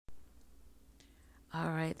All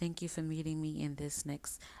right, thank you for meeting me in this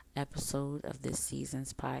next episode of this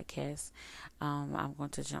season's podcast. I'm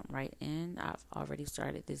going to jump right in. I've already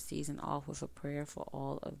started this season off with a prayer for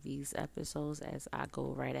all of these episodes as I go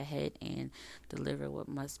right ahead and deliver what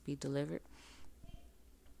must be delivered.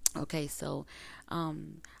 Okay, so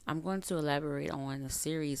I'm going to elaborate on a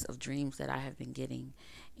series of dreams that I have been getting,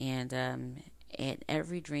 and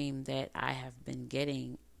every dream that I have been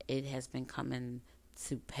getting, it has been coming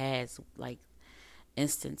to pass like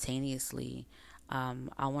instantaneously.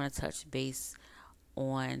 I want to touch base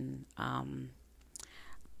on. I'm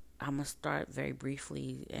gonna start very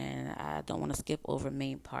briefly, and I don't want to skip over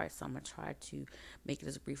main parts. I'm gonna try to make it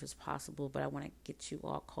as brief as possible, but I want to get you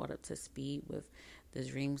all caught up to speed with the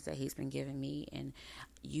dreams that he's been giving me, and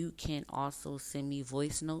you can also send me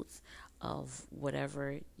voice notes of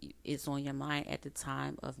whatever is on your mind at the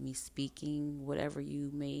time of me speaking, whatever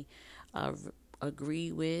you may uh,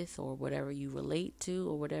 agree with, or whatever you relate to,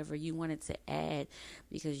 or whatever you wanted to add,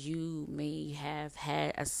 because you may have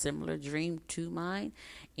had a similar dream to mine,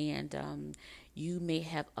 and you may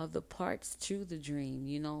have other parts to the dream,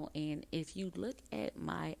 and if you look at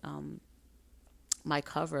my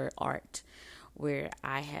cover art, where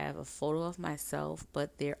I have a photo of myself,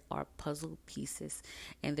 but there are puzzle pieces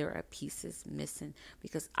and there are pieces missing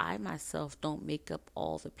because I myself don't make up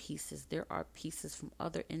all the pieces. There are pieces from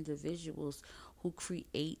other individuals who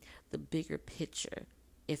create the bigger picture,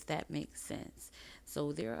 if that makes sense.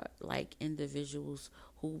 So there are like individuals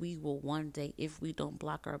who we will one day, if we don't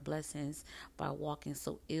block our blessings by walking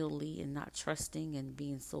so illy and not trusting and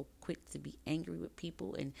being so quick to be angry with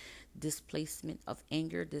people, and displacement of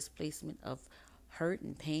anger, displacement of hurt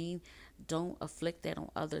and pain, don't afflict that on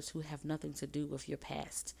others who have nothing to do with your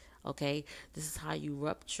past. Okay, this is how you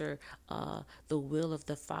rupture the will of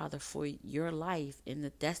the Father for your life and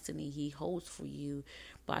the destiny He holds for you,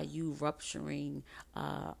 by you rupturing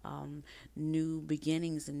new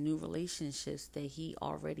beginnings and new relationships that He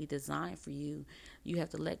already designed for you. You have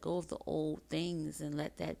to let go of the old things and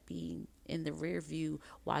let that be in the rear view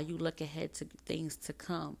while you look ahead to things to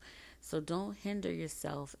come. So don't hinder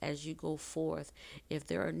yourself as you go forth. If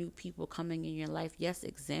there are new people coming in your life, yes,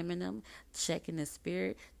 examine them, check in the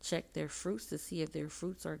spirit, check their fruits to see if their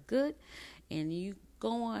fruits are good, and you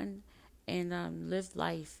go on and live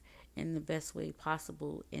life in the best way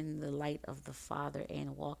possible in the light of the Father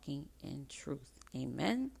and walking in truth.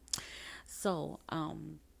 Amen. So,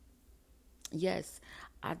 yes,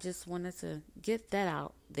 I just wanted to get that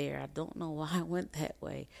out there. I don't know why I went that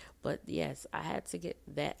way, but yes, I had to get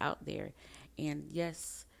that out there. And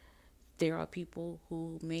yes, there are people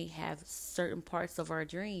who may have certain parts of our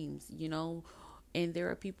dreams, and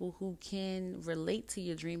there are people who can relate to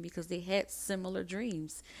your dream because they had similar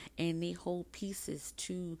dreams and they hold pieces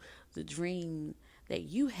to the dream that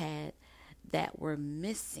you had that were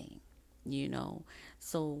missing, you know.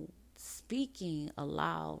 So speaking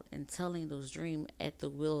aloud and telling those dreams at the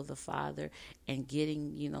will of the Father and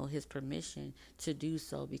getting, his permission to do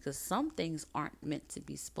so, because some things aren't meant to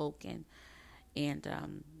be spoken, and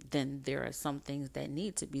then there are some things that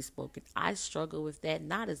need to be spoken. I struggle with that,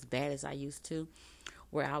 not as bad as I used to,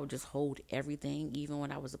 where I would just hold everything, even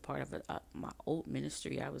when I was a part of my old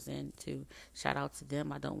ministry I was in. To shout out to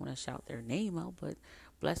them, I don't want to shout their name out, but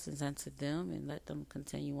blessings unto them and let them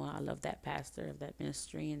continue on. I love that pastor of that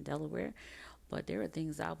ministry in Delaware. But there are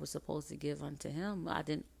things I was supposed to give unto him. I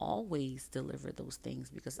didn't always deliver those things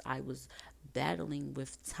because I was battling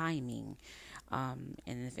with timing. And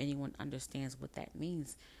if anyone understands what that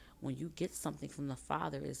means, when you get something from the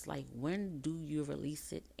Father, it's like, when do you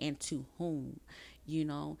release it and to whom? You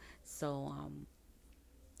know? So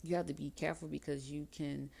you have to be careful, because you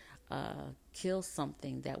can kill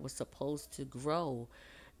something that was supposed to grow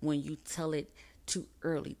when you tell it too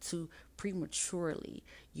early, too prematurely.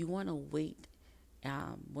 You want to wait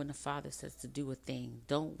when the Father says to do a thing.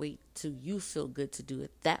 Don't wait till you feel good to do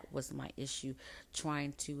it. That was my issue,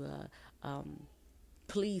 trying to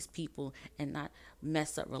please people and not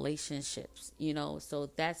mess up relationships. So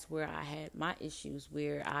that's where I had my issues,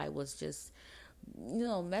 where I was just,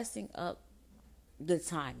 messing up the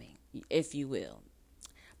timing, if you will.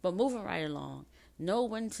 But moving right along, know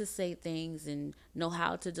when to say things and know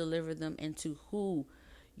how to deliver them, and to who,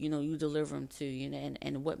 you deliver them to,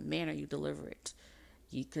 and what manner you deliver it.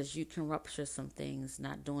 Because you can rupture some things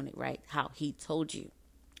not doing it right how He told you.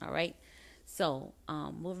 All right. So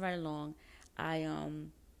moving right along, I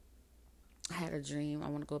had a dream. I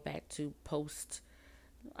want to go back to post.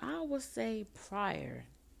 I would say prior.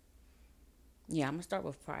 Yeah, I'm gonna start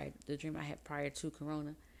with prior. The dream I had prior to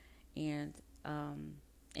Corona, and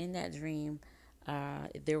in that dream,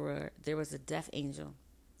 there was a death angel,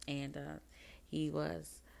 and He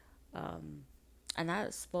was, and I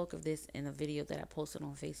spoke of this in a video that I posted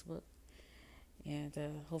on Facebook, and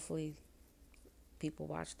hopefully people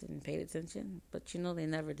watched it and paid attention. But they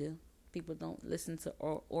never do. People don't listen to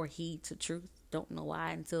or heed to truth. Don't know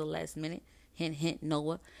why until the last minute. Hint, hint,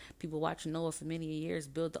 Noah. People watched Noah for many years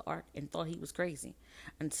build the ark and thought he was crazy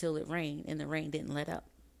until it rained, and the rain didn't let up.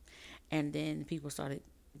 And then people started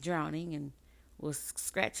drowning and was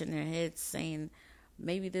scratching their heads saying,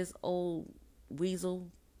 maybe this old weasel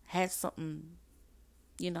had something,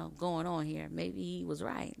 going on here. Maybe he was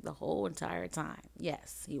right the whole entire time.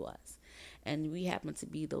 Yes, he was. And we happen to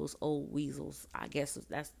be those old weasels. I guess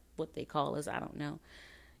that's what they call us. I don't know.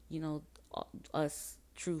 Us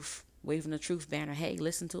truth, waving the truth banner. Hey,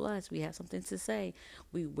 listen to us. We have something to say.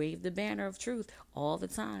 We wave the banner of truth all the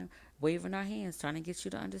time, waving our hands, trying to get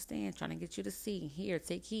you to understand, trying to get you to see, hear,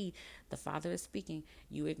 take heed. The Father is speaking.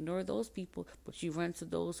 You ignore those people, but you run to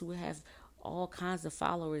those who have all kinds of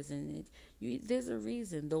followers, and there's a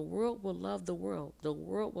reason. The world will love the world. The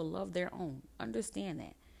world will love their own. Understand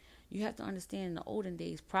that. You have to understand, in the olden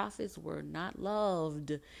days, prophets were not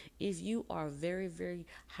loved. If you are very, very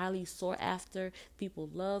highly sought after, people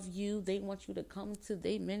love you. They want you to come to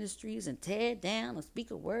their ministries and tear down and speak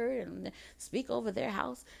a word and speak over their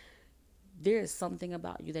house. There is something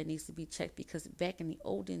about you that needs to be checked, because back in the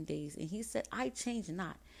olden days, and he said, I change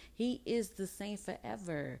not. He is the same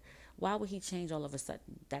forever. Why would he change all of a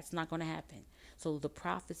sudden? That's not going to happen. So the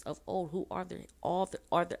prophets of old, who are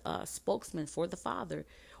the spokesmen for the Father,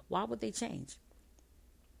 why would they change?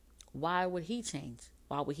 Why would he change?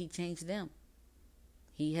 Why would he change them?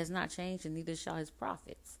 He has not changed, and neither shall his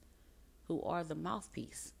prophets, who are the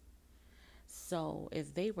mouthpiece. So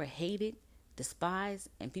if they were hated, despised,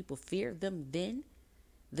 and people feared them then,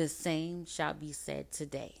 the same shall be said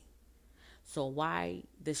today. So why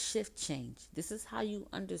the shift change? This is how you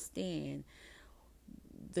understand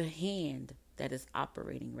the hand that is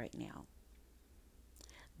operating right now.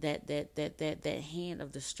 That hand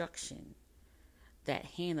of destruction, that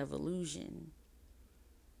hand of illusion,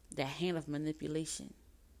 that hand of manipulation.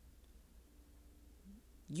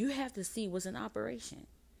 You have to see what's in operation.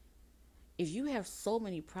 If you have so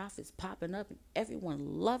many prophets popping up and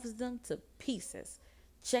everyone loves them to pieces,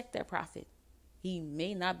 check that prophet. He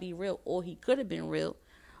may not be real, or he could have been real,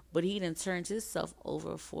 but he done turned himself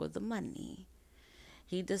over for the money.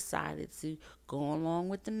 He decided to go along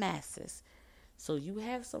with the masses. So you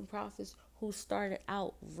have some prophets who started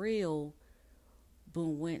out real, but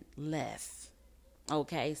went left.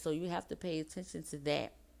 Okay, so you have to pay attention to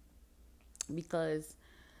that, because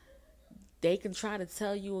they can try to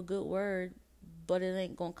tell you a good word, but it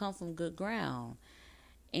ain't going to come from good ground.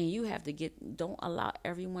 And you have to don't allow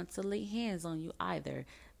everyone to lay hands on you either,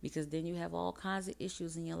 because then you have all kinds of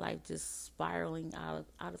issues in your life just spiraling out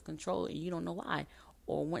of control, and you don't know why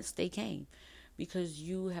or whence they came, because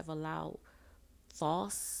you have allowed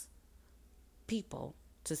false people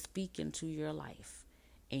to speak into your life,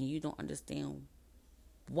 and you don't understand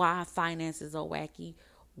why finances are wacky,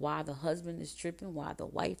 why the husband is tripping, why the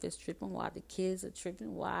wife is tripping, why the kids are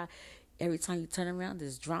tripping, why every time you turn around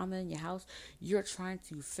there's drama in your house. You're trying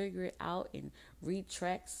to figure it out and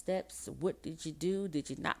retract steps. What did you do?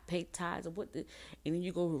 Did you not pay tithes? And then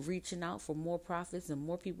you go reaching out for more prophets and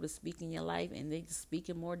more people to speak in your life, and they just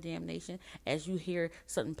speaking more damnation as you hear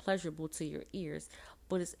something pleasurable to your ears,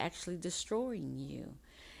 but it's actually destroying you,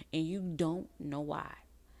 and you don't know why.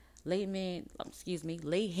 Lay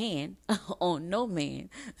hand on no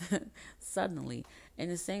man suddenly.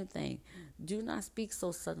 And the same thing, do not speak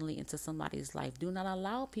so suddenly into somebody's life. Do not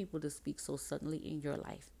allow people to speak so suddenly in your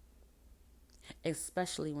life,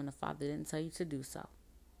 especially when the Father didn't tell you to do so,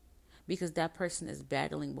 because that person is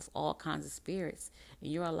battling with all kinds of spirits,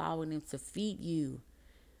 and you're allowing them to feed you.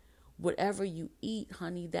 Whatever you eat,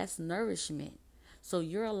 honey, that's nourishment. So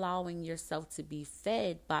you're allowing yourself to be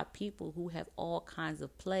fed by people who have all kinds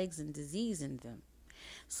of plagues and disease in them.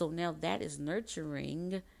 So now that is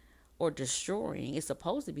nurturing or destroying. It's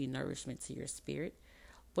supposed to be nourishment to your spirit,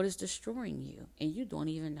 but it's destroying you, and you don't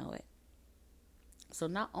even know it. So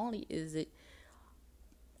not only is it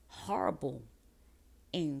horrible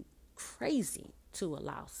and crazy to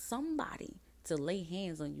allow somebody to lay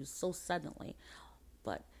hands on you so suddenly,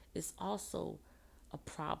 but it's also a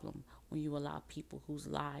problem when you allow people whose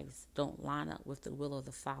lives don't line up with the will of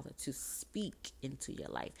the Father to speak into your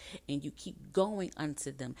life, and you keep going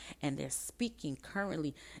unto them, and they're speaking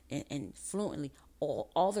currently and fluently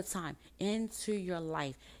all the time into your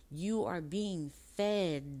life. You are being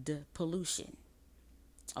fed pollution,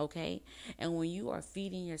 okay? And when you are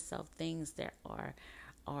feeding yourself things that are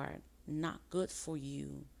not good for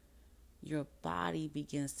you, your body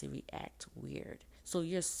begins to react weird. So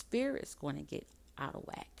your spirit's going to get out of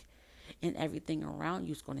whack. And everything around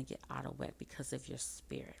you is going to get out of whack because of your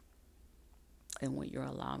spirit and what you're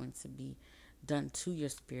allowing to be done to your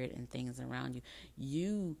spirit and things around you.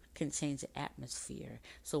 You can change the atmosphere.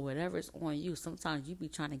 So whatever's on you, sometimes you be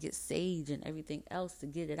trying to get sage and everything else to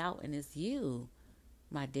get it out, and it's you,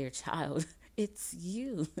 my dear child. It's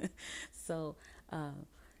you. So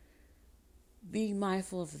be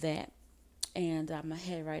mindful of that. And I'm going to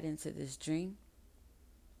head right into this dream.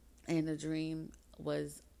 And the dream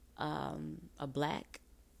was a black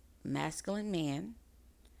masculine man.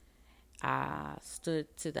 I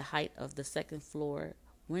stood to the height of the second floor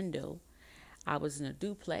window. I was in a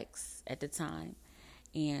duplex at the time,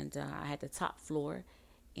 and I had the top floor,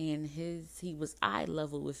 and he was eye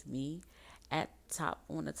level with me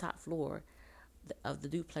on the top floor of the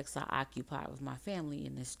duplex I occupied with my family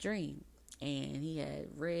in this dream. And he had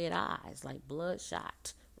red eyes, like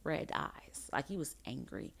bloodshot red eyes, like he was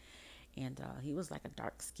angry. And he was like a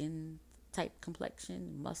dark skin type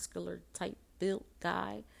complexion, muscular type built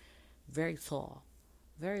guy, very tall,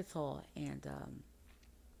 very tall. And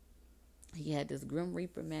he had this Grim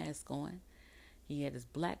Reaper mask on. He had his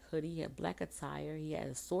black hoodie, he had black attire, he had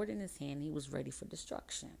a sword in his hand. He was ready for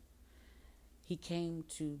destruction. He came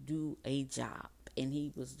to do a job, and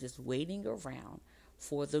he was just waiting around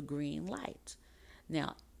for the green light.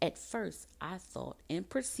 Now, at first, I thought and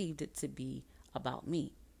perceived it to be about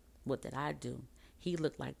me. What did I do? He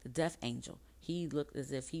looked like the death angel. He looked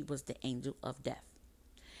as if he was the angel of death.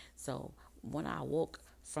 So when I awoke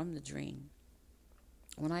from the dream,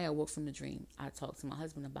 I talked to my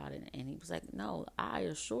husband about it, and he was like, no, I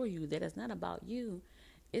assure you that it's not about you.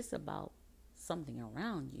 It's about something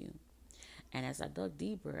around you. And as I dug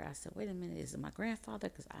deeper, I said, wait a minute, is it my grandfather?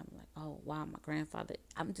 Because I'm like, oh, wow, my grandfather.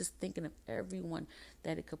 I'm just thinking of everyone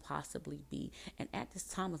that it could possibly be. And at this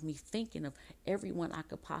time of me thinking of everyone I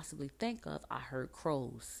could possibly think of, I heard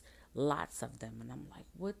crows, lots of them. And I'm like,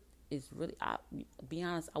 what is really, be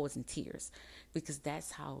honest, I was in tears because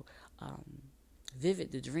that's how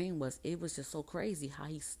vivid the dream was. It was just so crazy how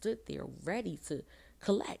he stood there ready to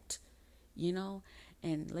collect, you know.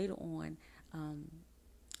 And later on,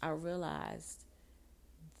 I realized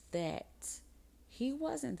that he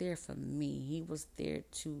wasn't there for me. He was there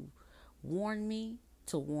to warn me,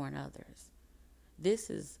 to warn others. This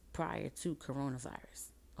is prior to coronavirus,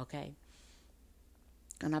 okay?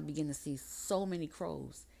 And I began to see so many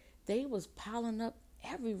crows. They was piling up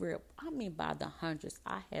everywhere. I mean, by the hundreds.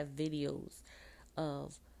 I have videos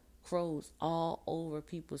of crows all over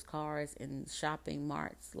people's cars in shopping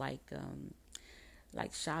marts, like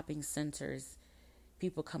shopping centers.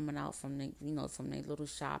 People coming out from their little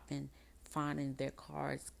shopping, finding their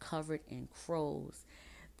cars covered in crows.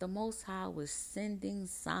 The Most High was sending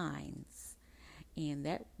signs. And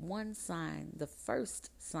that one sign, the first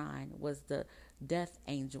sign, was the death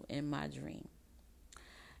angel in my dream.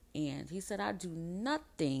 And he said, I do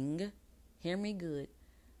nothing, hear me good,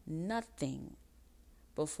 nothing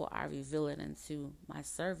before I reveal it unto my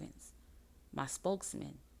servants, my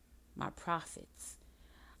spokesmen, my prophets.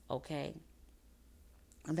 Okay?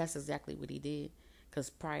 And that's exactly what he did.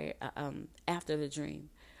 Because after the dream,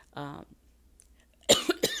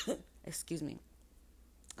 excuse me,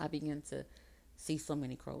 I began to see so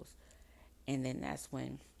many crows. And then that's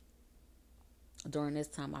when, during this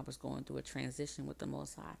time, I was going through a transition with the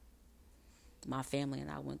Most High. My family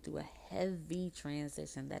and I went through a heavy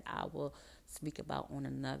transition that I will speak about on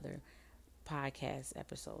another podcast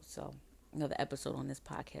episode. So, another episode on this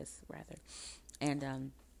podcast, rather.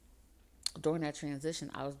 And during that transition,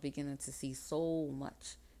 I was beginning to see so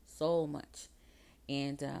much.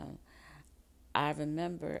 And I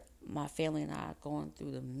remember my family and I going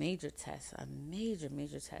through a major test.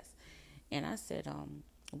 And I said,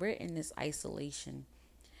 we're in this isolation.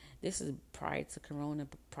 This is prior to Corona,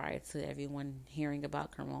 prior to everyone hearing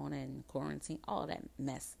about Corona and quarantine, all that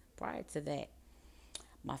mess. Prior to that,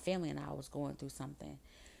 my family and I was going through something.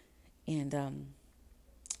 And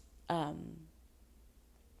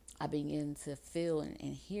I began to feel and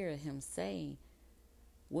hear him say,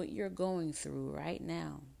 what you're going through right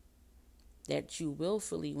now, that you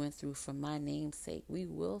willfully went through for my name's sake. We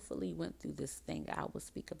willfully went through this thing I will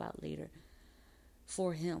speak about later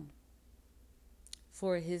for him,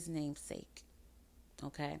 for his name's sake.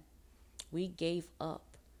 Okay? We gave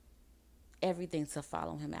up everything to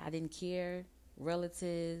follow him. I didn't care.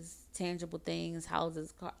 Relatives, tangible things,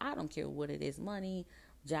 houses, car. I don't care what it is. Money,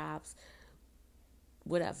 jobs,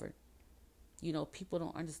 whatever. People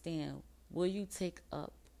don't understand. Will you take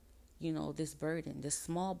up, this burden, this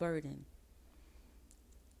small burden,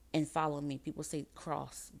 and follow me. People say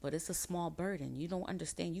cross, but it's a small burden. You don't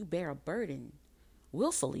understand. You bear a burden,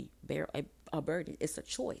 willfully bear a burden. It's a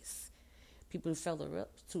choice. People fail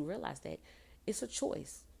to realize that it's a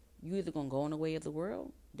choice. You either gonna go in the way of the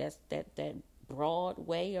world, that's that broad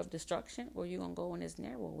way of destruction, or you're gonna go in this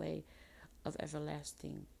narrow way of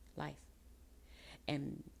everlasting life.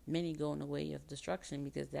 And many go in the way of destruction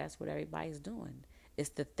because that's what everybody's doing. It's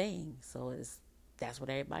the thing, so that's what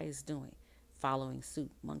everybody's doing. Following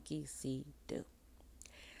suit, monkey see do.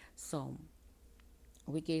 So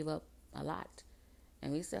we gave up a lot,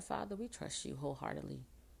 and we said, Father, we trust you wholeheartedly.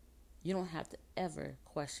 You don't have to ever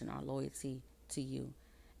question our loyalty to you.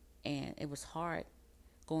 And it was hard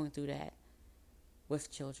going through that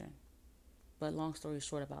with children. But long story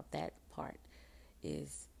short about that part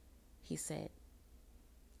is, he said,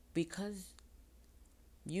 because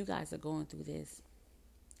you guys are going through this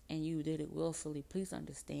and you did it willfully, please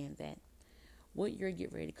understand that what you're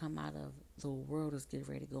getting ready to come out of, the world is getting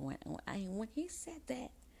ready to go in. And when he said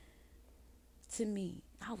that to me,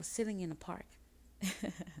 I was sitting in a park.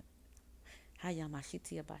 I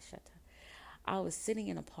was sitting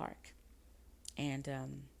in a park, and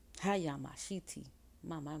Hayamashiti,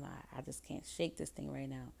 my, I just can't shake this thing right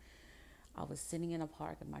now. I was sitting in a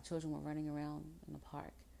park, and my children were running around in the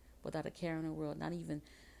park without a care in the world, not even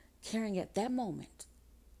caring at that moment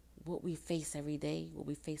what we face every day, what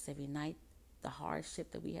we face every night, the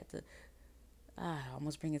hardship that we had to, I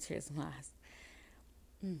almost bring a tears to my eyes.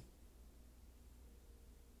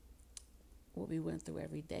 What we went through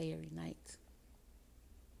every day, every night.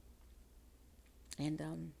 And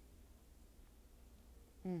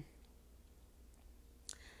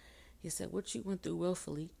he said, what you went through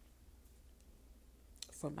willfully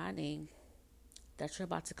for my name that you're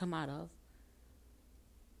about to come out of,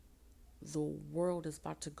 the world is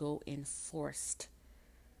about to go enforced.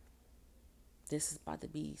 This is about to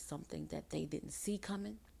be something that they didn't see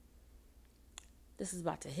coming. This is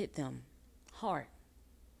about to hit them hard.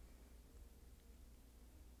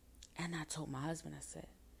 And I told my husband, I said,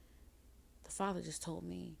 the Father just told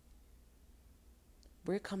me,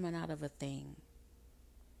 we're coming out of a thing,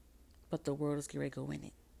 but the world is getting ready to go in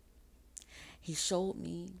it. He showed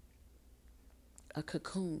me a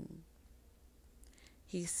cocoon.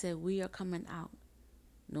 He said, we are coming out.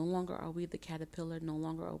 No longer are we the caterpillar. No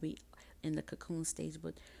longer are we in the cocoon stage,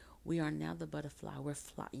 but we are now the butterfly. We're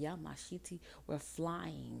We're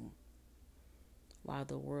flying while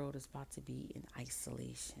the world is about to be in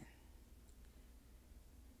isolation.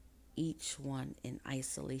 Each one in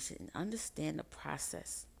isolation. And understand the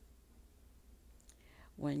process.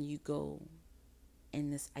 When you go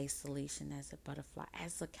in this isolation as a butterfly,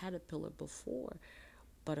 as a caterpillar before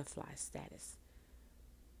butterfly status,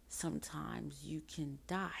 sometimes you can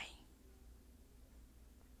die.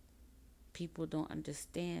 People don't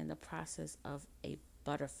understand the process of a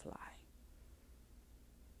butterfly.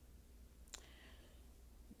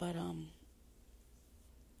 But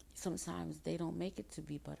sometimes they don't make it to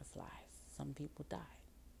be butterflies. Some people die.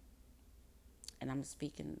 And I'm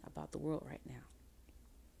speaking about the world right now.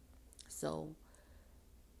 So,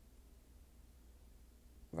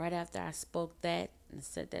 right after I spoke that and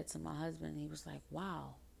said that to my husband, he was like,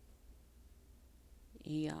 wow.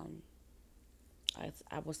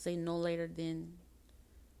 I would say no later than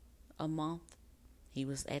a month, he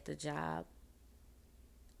was at the job.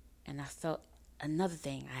 And I felt another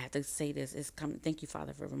thing. I have to say this. Is coming. Thank you,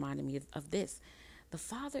 Father, for reminding me of this. The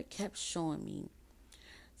Father kept showing me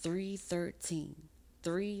 3:13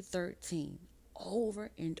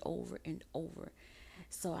 over and over and over.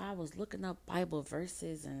 So I was looking up Bible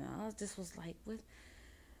verses, and I just was like, "What?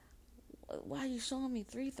 Why are you showing me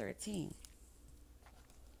 3:13?"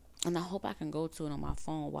 And I hope I can go to it on my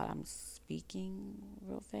phone while I'm speaking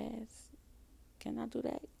real fast. Can I do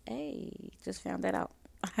that? Hey, just found that out.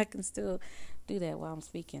 I can still do that while I'm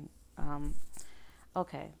speaking.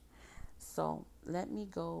 Okay. So let me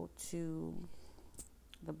go to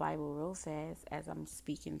the Bible real fast as I'm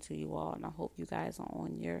speaking to you all. And I hope you guys are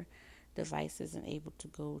on your devices and able to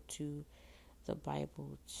go to the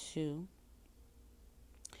Bible too.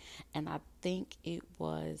 And I think it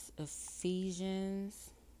was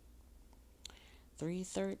Ephesians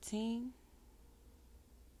 3:13.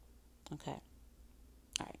 Okay.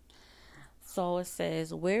 All right. So it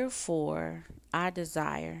says, wherefore I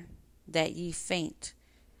desire that ye faint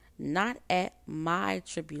not at my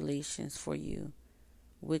tribulations for you,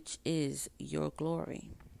 which is your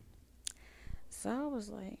glory. So I was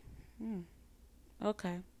like,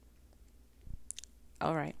 okay.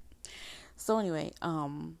 All right. So anyway,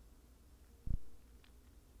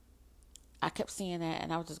 I kept seeing that,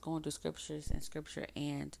 and I was just going through scripture,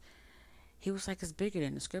 and He was like, it's bigger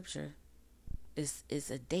than the scripture. It's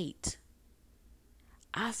a date.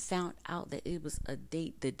 I found out that it was a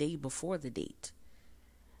date the day before the date.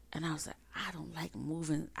 And I was like, I don't like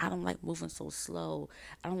moving. I don't like moving so slow.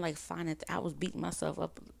 I don't like finding. I was beating myself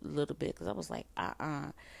up a little bit because I was like,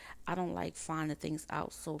 I don't like finding things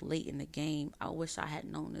out so late in the game. I wish I had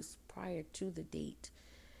known this prior to the date.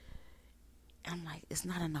 I'm like, it's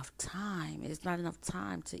not enough time. It's not enough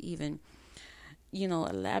time to even,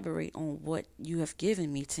 elaborate on what you have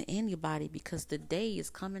given me to anybody because the day is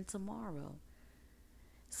coming tomorrow.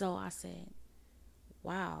 So I said,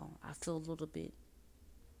 wow, I feel a little bit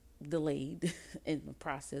delayed in the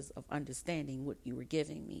process of understanding what you were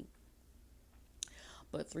giving me.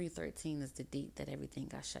 But 313 is the date that everything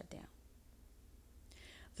got shut down.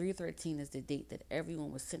 313 is the date that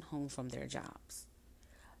everyone was sent home from their jobs,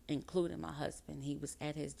 including my husband. He was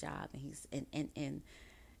at his job, and and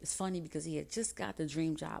it's funny because he had just got the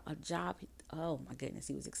dream job, a job. Oh my goodness,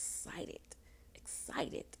 he was excited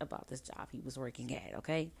about this job he was working at.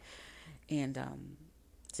 Okay, and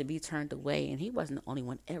to be turned away, and he wasn't the only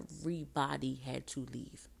one. Everybody had to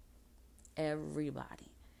leave. Everybody.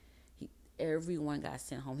 Everyone got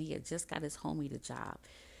sent home. He had just got his homie the job.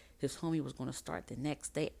 His homie was going to start the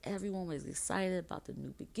next day. Everyone was excited about the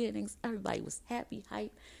new beginnings. Everybody was happy,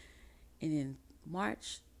 hype. And then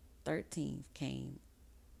March 13th came,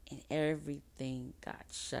 and everything got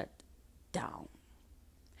shut down.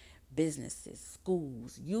 Businesses,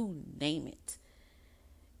 schools, you name it.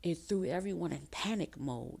 It threw everyone in panic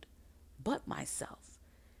mode, but myself.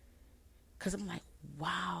 Because I'm like,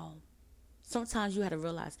 wow. Sometimes you have to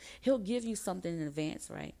realize he'll give you something in advance,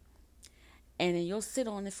 right? And then you'll sit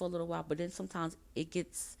on it for a little while, but then sometimes it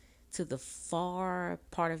gets to the far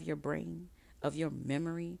part of your brain, of your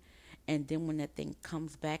memory. And then when that thing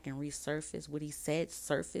comes back and resurface, what he said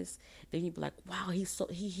surface, then you be like, wow,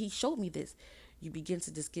 he showed me this. You begin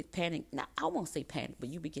to just get panicked. Now, I won't say panic, but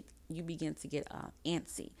you begin to get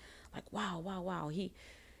antsy. Like, wow.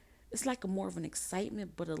 It's like more of an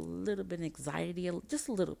excitement, but a little bit of anxiety, just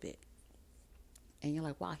a little bit. And you're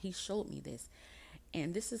like, wow, he showed me this.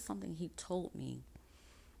 And this is something he told me.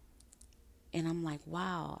 And I'm like,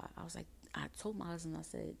 wow. I told my husband, I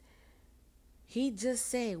said, he just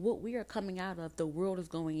said what we are coming out of, the world is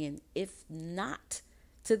going in. If not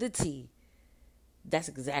to the T, that's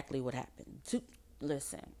exactly what happened.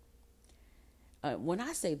 Listen, when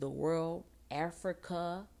I say the world,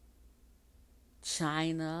 Africa,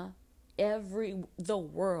 China, the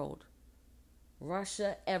world,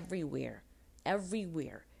 Russia, everywhere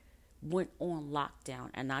went on lockdown,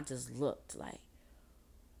 and I just looked like,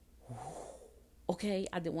 okay,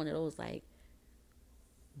 I did one of those like,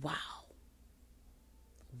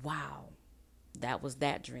 wow, that was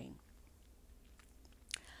that dream.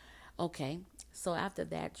 Okay, so after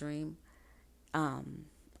that dream,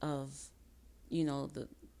 of,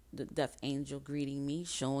 the death angel greeting me,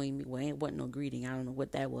 showing me, well, it wasn't no greeting, I don't know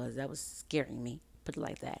what that was. That was scaring me, put it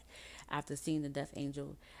like that. After seeing the death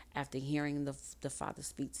angel, after hearing the Father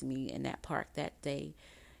speak to me in that park that day,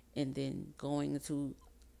 and then going into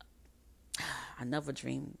another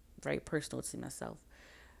dream, very personal to myself,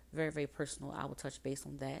 very, very personal. I will touch base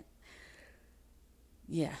on that.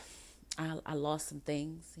 Yeah, I lost some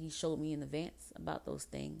things. He showed me in advance about those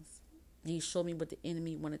things. He showed me what the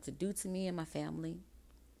enemy wanted to do to me and my family.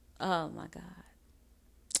 Oh my God.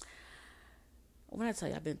 When I tell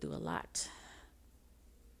you I've been through a lot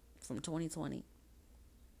from 2020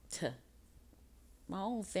 to my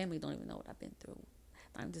own family don't even know what I've been through.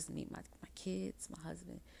 I'm just me, my kids, my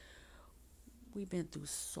husband. We've been through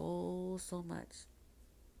so much.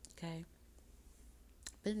 Okay.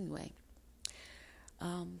 But anyway,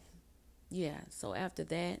 yeah. So after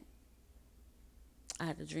that, I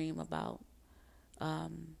had a dream about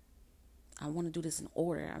I want to do this in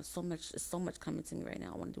order. There's so much coming to me right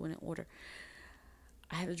now. I want to do it in order.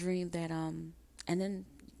 I had a dream that and then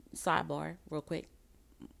sidebar real quick.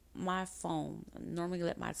 My phone, I normally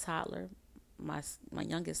let my toddler, my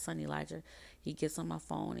youngest son Elijah, he gets on my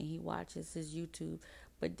phone and he watches his YouTube.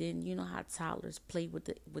 But then you know how toddlers play with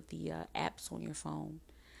the apps on your phone.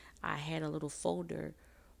 I had a little folder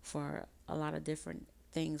for a lot of different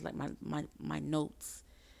things, like my notes.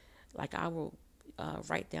 Like I will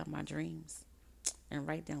write down my dreams and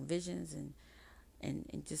write down visions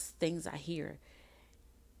and just things I hear.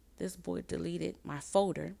 This boy deleted my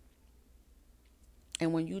folder.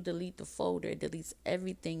 And when you delete the folder, it deletes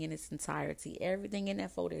everything in its entirety. Everything in that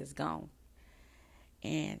folder is gone.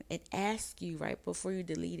 And it asks you right before you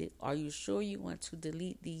delete it, are you sure you want to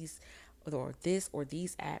delete these or this or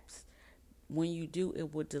these apps? When you do,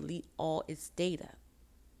 it will delete all its data.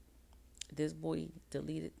 This boy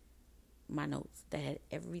deleted my notes that had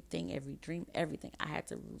everything, every dream, everything. I had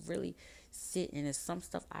to really sit, and there's some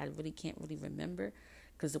stuff I really can't really remember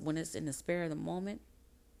because when it's in the spare of the moment,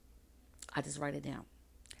 I just write it down.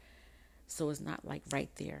 So it's not like right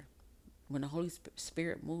there. When the Holy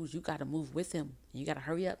Spirit moves, you got to move with Him. You got to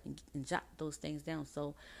hurry up and jot those things down.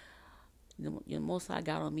 So the most I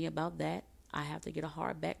got on me about that, I have to get a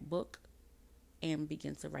hardback book and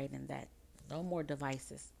begin to write in that. No more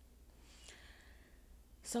devices.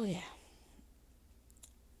 So yeah.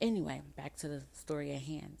 Anyway, back to the story at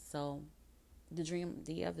hand. So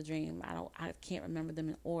the other dream, I can't remember them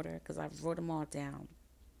in order because I wrote them all down.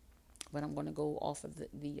 But I'm going to go off of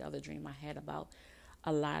the other dream I had about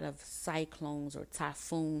a lot of cyclones or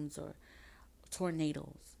typhoons or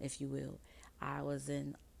tornadoes, if you will. I was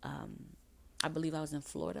in, I believe I was in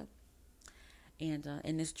Florida, and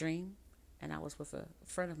in this dream, and I was with a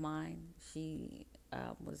friend of mine. She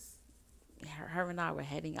her and I were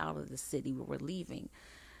heading out of the city. We were leaving,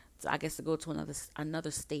 so I guess to go to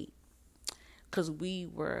another state, because we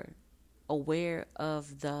were aware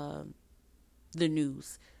of the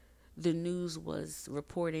news. The news was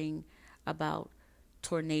reporting about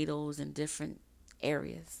tornadoes in different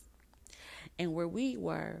areas. And where we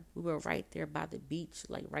were right there by the beach,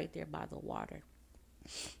 like right there by the water.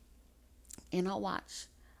 And I watched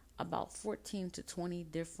about 14 to 20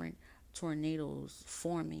 different tornadoes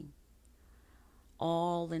forming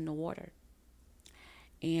all in the water.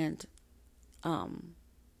 And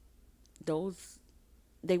those,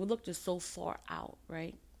 they would look just so far out,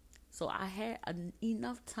 right? So I had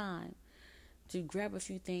enough time to grab a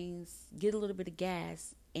few things, get a little bit of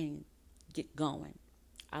gas, and get going.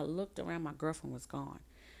 I looked around, my girlfriend was gone.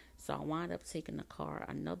 So I wound up taking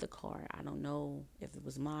another car. I don't know if it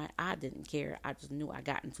was mine. I didn't care. I just knew I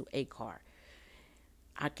got into a car.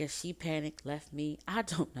 I guess she panicked, left me. I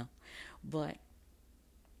don't know. But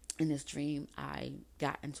in this dream, I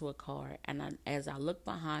got into a car, and as I looked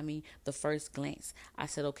behind me, the first glance, I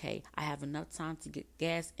said, okay, I have enough time to get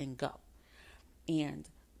gas and go. And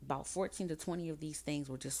about 14 to 20 of these things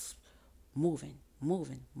were just moving.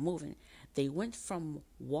 They went from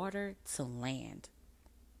water to land,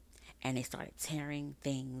 and they started tearing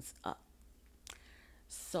things up.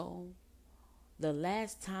 So the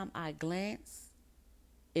last time I glanced,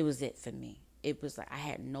 it was it for me. It was like I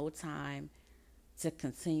had no time to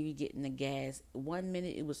continue getting the gas. 1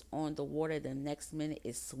 minute it was on the water, the next minute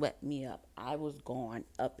it swept me up. I was gone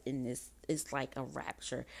up in this. It's like a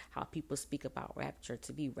rapture, how people speak about rapture,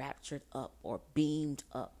 to be raptured up or beamed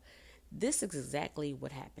up. This is exactly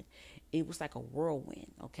what happened. It was like a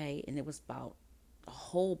whirlwind, okay? And it was about a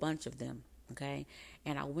whole bunch of them, okay?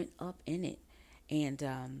 And I went up in it, and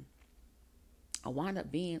I wound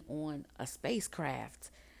up being on a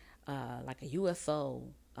spacecraft, like a UFO,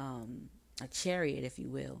 a chariot, if you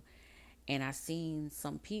will. And I seen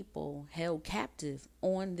some people held captive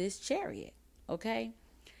on this chariot, okay?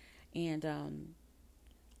 And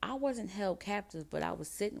I wasn't held captive, but I was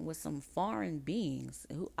sitting with some foreign beings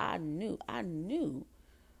who I knew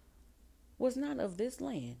was not of this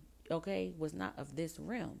land, okay? Was not of this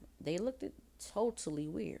realm. They looked at totally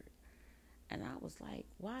weird. And I was like,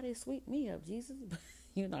 why they sweep me up, Jesus?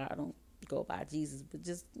 I don't go by Jesus, but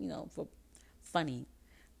just, for funny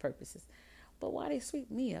purposes. But why they sweep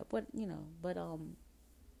me up? But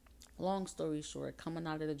long story short, coming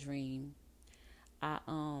out of the dream,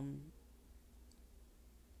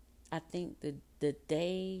 I think the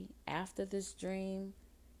day after this dream,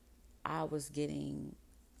 I was getting,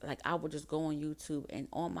 like, I would just go on YouTube, and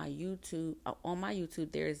on my YouTube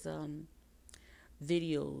there's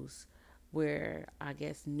videos where, I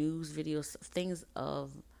guess, news videos, things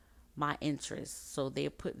of my interest. So they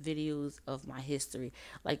put videos of my history,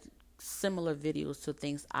 like similar videos to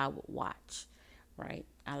things I would watch, right?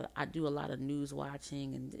 I do a lot of news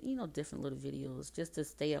watching and, different little videos just to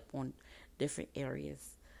stay up on different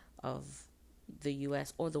areas of the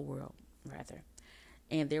U.S. or the world, rather.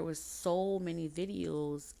 And there was so many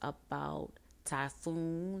videos about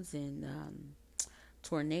typhoons and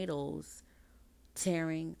tornadoes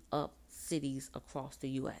tearing up cities across the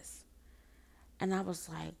U.S. And I was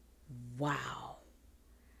like, wow.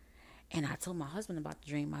 And I told my husband about the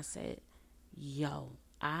dream. I said, yo,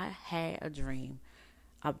 I had a dream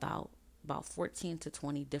about 14 to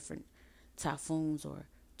 20 different typhoons or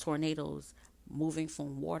tornadoes moving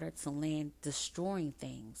from water to land, destroying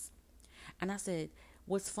things. And I said,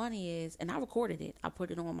 what's funny is, and I recorded it. I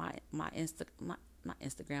put it on my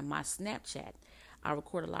Instagram, my Snapchat. I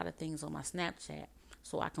record a lot of things on my Snapchat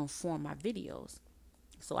so I can form my videos,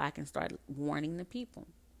 so I can start warning the people.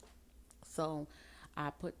 So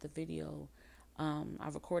I put the video I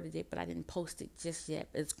recorded it, but I didn't post it just yet.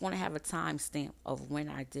 It's going to have a timestamp of when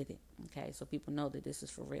I did it. Okay, so people know that this is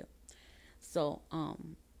for real. So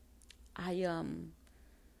I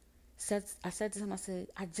said to him, I said,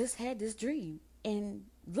 I just had this dream, and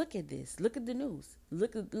look at this. Look at the news.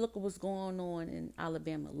 Look at what's going on in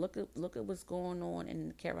Alabama. Look at what's going on in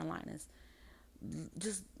the Carolinas.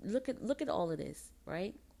 Just look at all of this,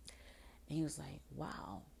 right? And he was like,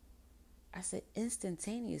 wow. I said,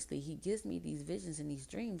 instantaneously, he gives me these visions and these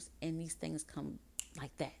dreams, and these things come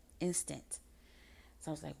like that, instant. So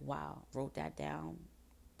I was like, wow. Wrote that down.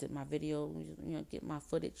 Did my video, get my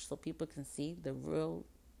footage so people can see the real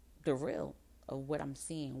of what I'm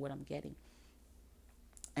seeing, what I'm getting.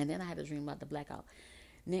 And then I had a dream about the blackout.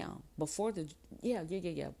 Now, before yeah.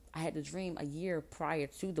 I had the dream a year prior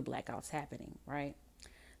to the blackouts happening, right?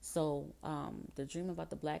 So the dream about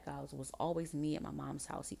the blackouts was always me at my mom's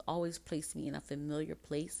house. He always placed me in a familiar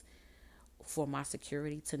place for my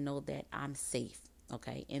security to know that I'm safe,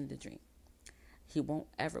 okay, in the dream. He won't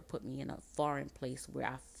ever put me in a foreign place where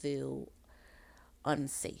I feel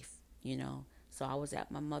unsafe. So I was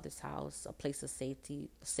at my mother's house, a place of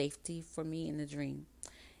safety for me in the dream.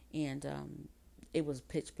 And it was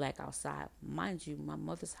pitch black outside. Mind you, my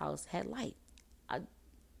mother's house had light.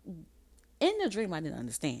 In the dream, I didn't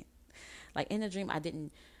understand. Like, in the dream, I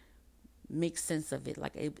didn't make sense of it.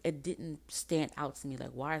 Like, it didn't stand out to me. Like,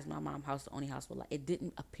 why is my mom's house the only house with light? It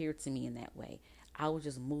didn't appear to me in that way. I was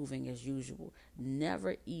just moving as usual.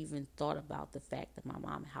 Never even thought about the fact that my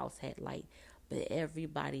mom's house had light. But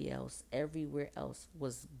everybody else, everywhere else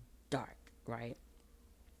was dark, right?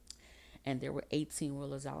 And there were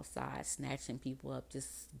 18-wheelers outside snatching people up,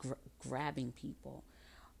 just grabbing people.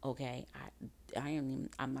 Okay, I'm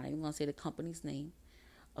not even gonna say the company's name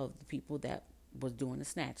of the people that was doing the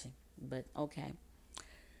snatching, but okay.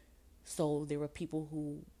 So there were people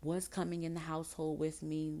who was coming in the household with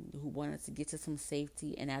me who wanted to get to some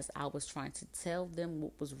safety, and as I was trying to tell them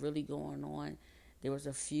what was really going on, there was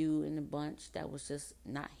a few in the bunch that was just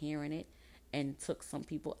not hearing it and took some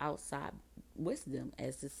people outside with them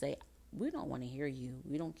as to say, we don't want to hear you.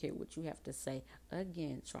 We don't care what you have to say.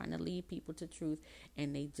 Again, trying to lead people to truth,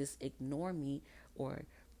 and they just ignore me or,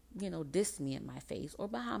 diss me in my face or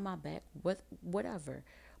behind my back, whatever.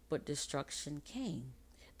 But destruction came.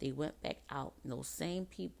 They went back out. And those same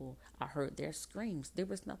people, I heard their screams. There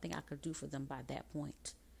was nothing I could do for them by that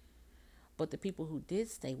point. But the people who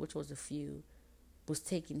did stay, which was a few, was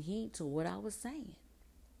taking heed to what I was saying.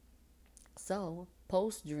 So,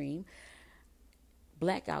 post-dream,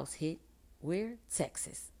 blackouts hit. Where?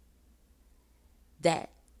 Texas. That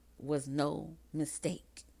was no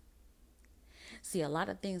mistake. See, a lot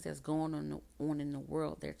of things that's going on in the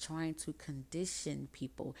world, they're trying to condition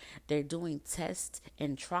people. They're doing tests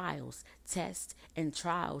and trials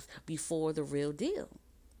before the real deal.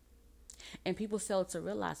 And people fail to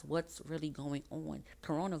realize what's really going on.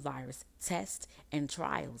 Coronavirus, tests and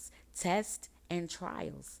trials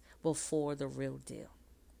before the real deal.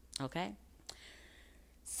 Okay?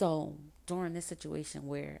 So during this situation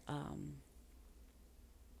where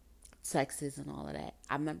Texas and all of that,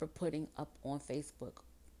 I remember putting up on Facebook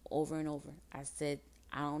over and over. I said,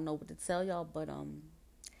 I don't know what to tell y'all, but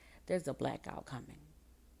there's a blackout coming.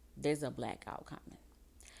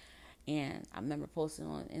 And I remember posting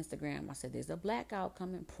on Instagram, I said, there's a blackout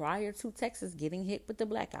coming prior to Texas getting hit with the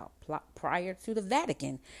blackout, prior to the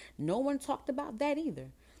Vatican. No one talked about that either.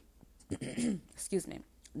 Excuse me.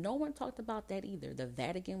 No one talked about that either. The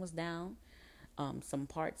Vatican was down. Some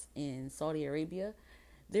parts in Saudi Arabia.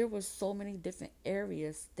 There were so many different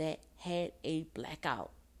areas that had a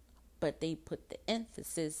blackout. But they put the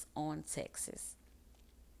emphasis on Texas.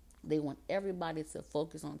 They want everybody to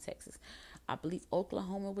focus on Texas. I believe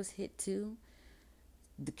Oklahoma was hit too.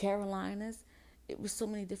 The Carolinas. It was so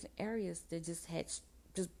many different areas that just had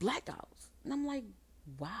just blackouts. And I'm like,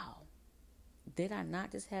 wow. Did I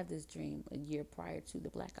not just have this dream a year prior to the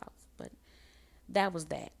blackouts? But that was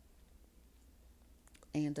that.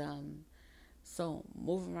 And so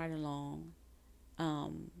moving right along,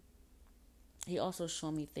 he also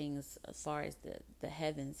showed me things as far as the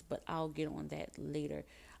heavens, but I'll get on that later.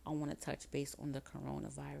 I want to touch base on the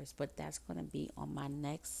coronavirus, but that's going to be on my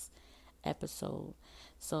next episode.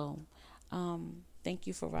 So thank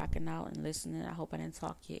you for rocking out and listening. I hope I didn't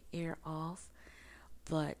talk your ear off,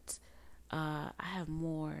 but I have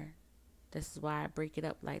more. This is why I break it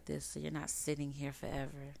up like this, so you're not sitting here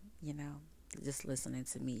forever, just listening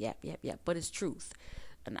to me yap. But it's truth.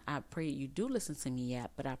 And I pray you do listen to me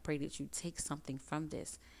yap, but I pray that you take something from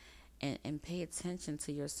this and pay attention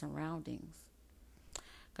to your surroundings.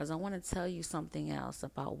 Because I want to tell you something else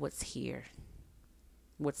about what's here,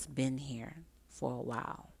 what's been here for a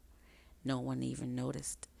while. No one even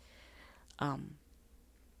noticed. Um,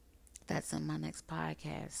 that's in my next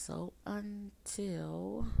podcast. So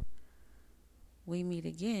until we meet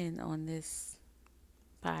again on this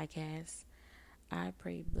podcast, I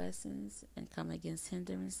pray blessings and come against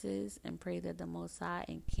hindrances and pray that the Most High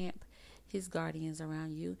encamp his guardians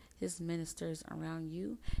around you, his ministers around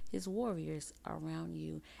you, his warriors around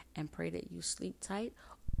you, and pray that you sleep tight.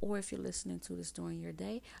 Or if you're listening to this during your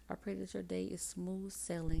day, I pray that your day is smooth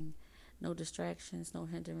sailing. No distractions, no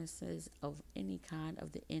hindrances of any kind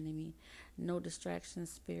of the enemy. No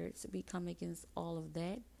distractions, spirits. We come against all of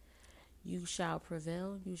that. You shall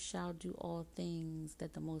prevail. You shall do all things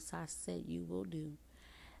that the Most High said you will do.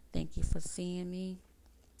 Thank you for seeing me.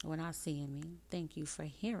 Well, not seeing me. Thank you for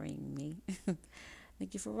hearing me.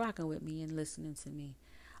 Thank you for rocking with me and listening to me.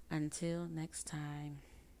 Until next time.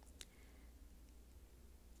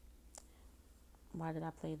 Why did I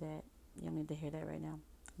play that? You don't need to hear that right now.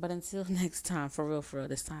 But until next time, for real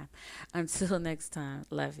this time. Until next time,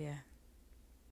 love ya.